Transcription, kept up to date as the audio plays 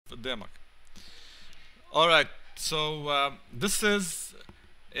قدامك. Alright, so this is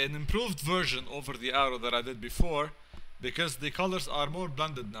an improved version over the arrow that I did before, because the colors are more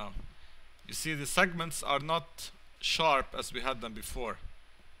blended now. You see, the segments are not sharp as we had them before.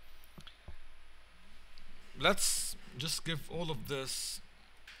 Let's just give all of this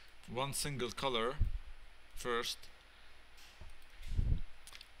one single color first,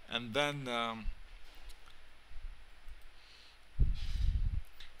 and then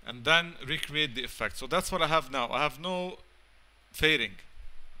recreate the effect. So that's what I have now. I have no fading.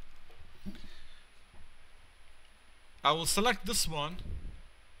 I will select this one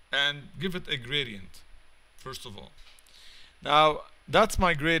and give it a gradient first of all. Now that's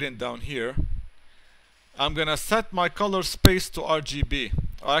my gradient down here. I'm gonna set my color space to RGB.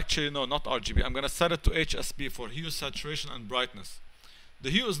 Actually, no, not RGB. I'm gonna set it to HSB for hue, saturation, and brightness. The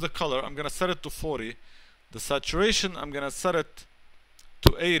hue is the color. I'm gonna set it to 40. The saturation, I'm gonna set it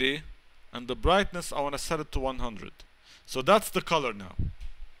to 80, and the brightness, I wanna set it to 100. So that's the color now.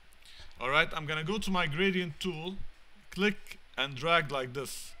 Alright, I'm gonna go to my gradient tool, click and drag like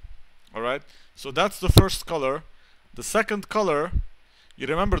this. Alright, so that's the first color. The second color, you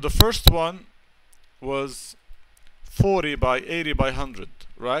remember the first one was 40 by 80 by 100,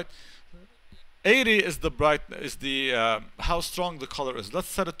 right? 80 is the how strong the color is. Let's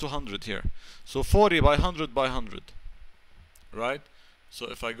set it to 100 here. So 40 by 100 by 100, right? So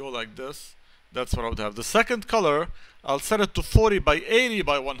if I go like this, that's what I would have. The second color, I'll set it to 40 by 80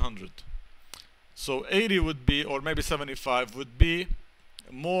 by 100. So 80 would be, or maybe 75 would be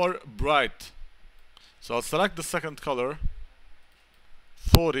more bright. So I'll select the second color,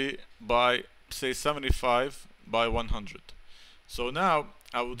 40 by say 75 by 100. So now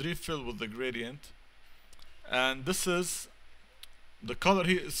I would refill with the gradient, and this is the color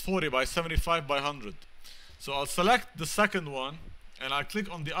here is 40 by 75 by 100. So I'll select the second one and I'll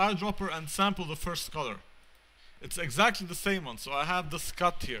click on the eyedropper and sample the first color. It's exactly the same one, so I have this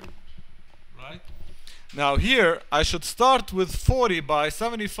cut here, right? Now here I should start with 40 by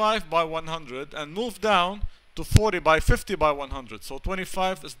 75 by 100 and move down to 40 by 50 by 100. So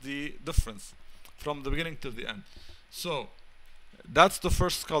 25 is the difference from the beginning to the end. So that's the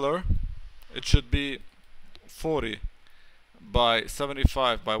first color. It should be 40 by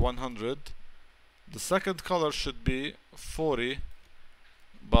 75 by 100. The second color should be 40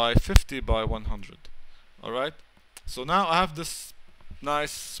 by 50 by 100. Alright, so now I have this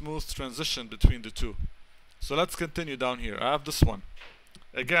nice smooth transition between the two. So let's continue down here. I have this one.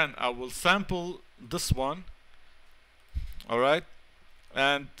 Again, I will sample this one. Alright,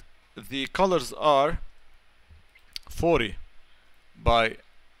 and the colors are 40 by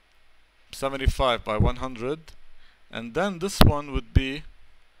 75 by 100, and then this one would be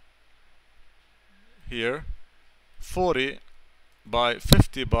here 40 by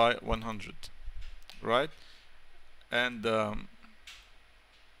 50 by 100, right? And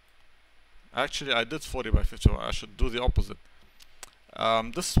actually I did 40 by 50. I should do the opposite.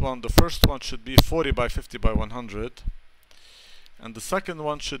 This one, the first one, should be 40 by 50 by 100, and the second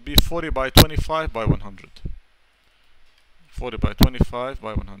one should be 40 by 25 by 100. 40 by 25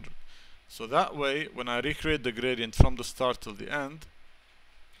 by 100. So that way, when I recreate the gradient from the start till the end,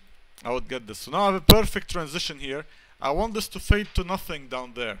 I would get this. So now I have a perfect transition here. I want this to fade to nothing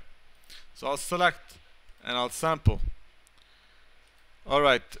down there. So I'll select and I'll sample.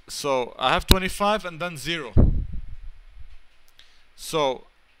 Alright, so I have 25 and then 0. So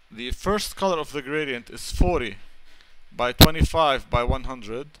the first color of the gradient is 40 by 25 by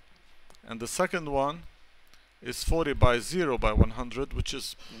 100, and the second one is 40 by 0 by 100, which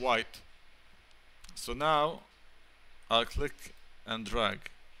is white. So now I'll click and drag.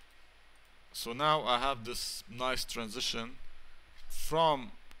 So now I have this nice transition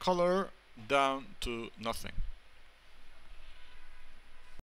from color down to nothing.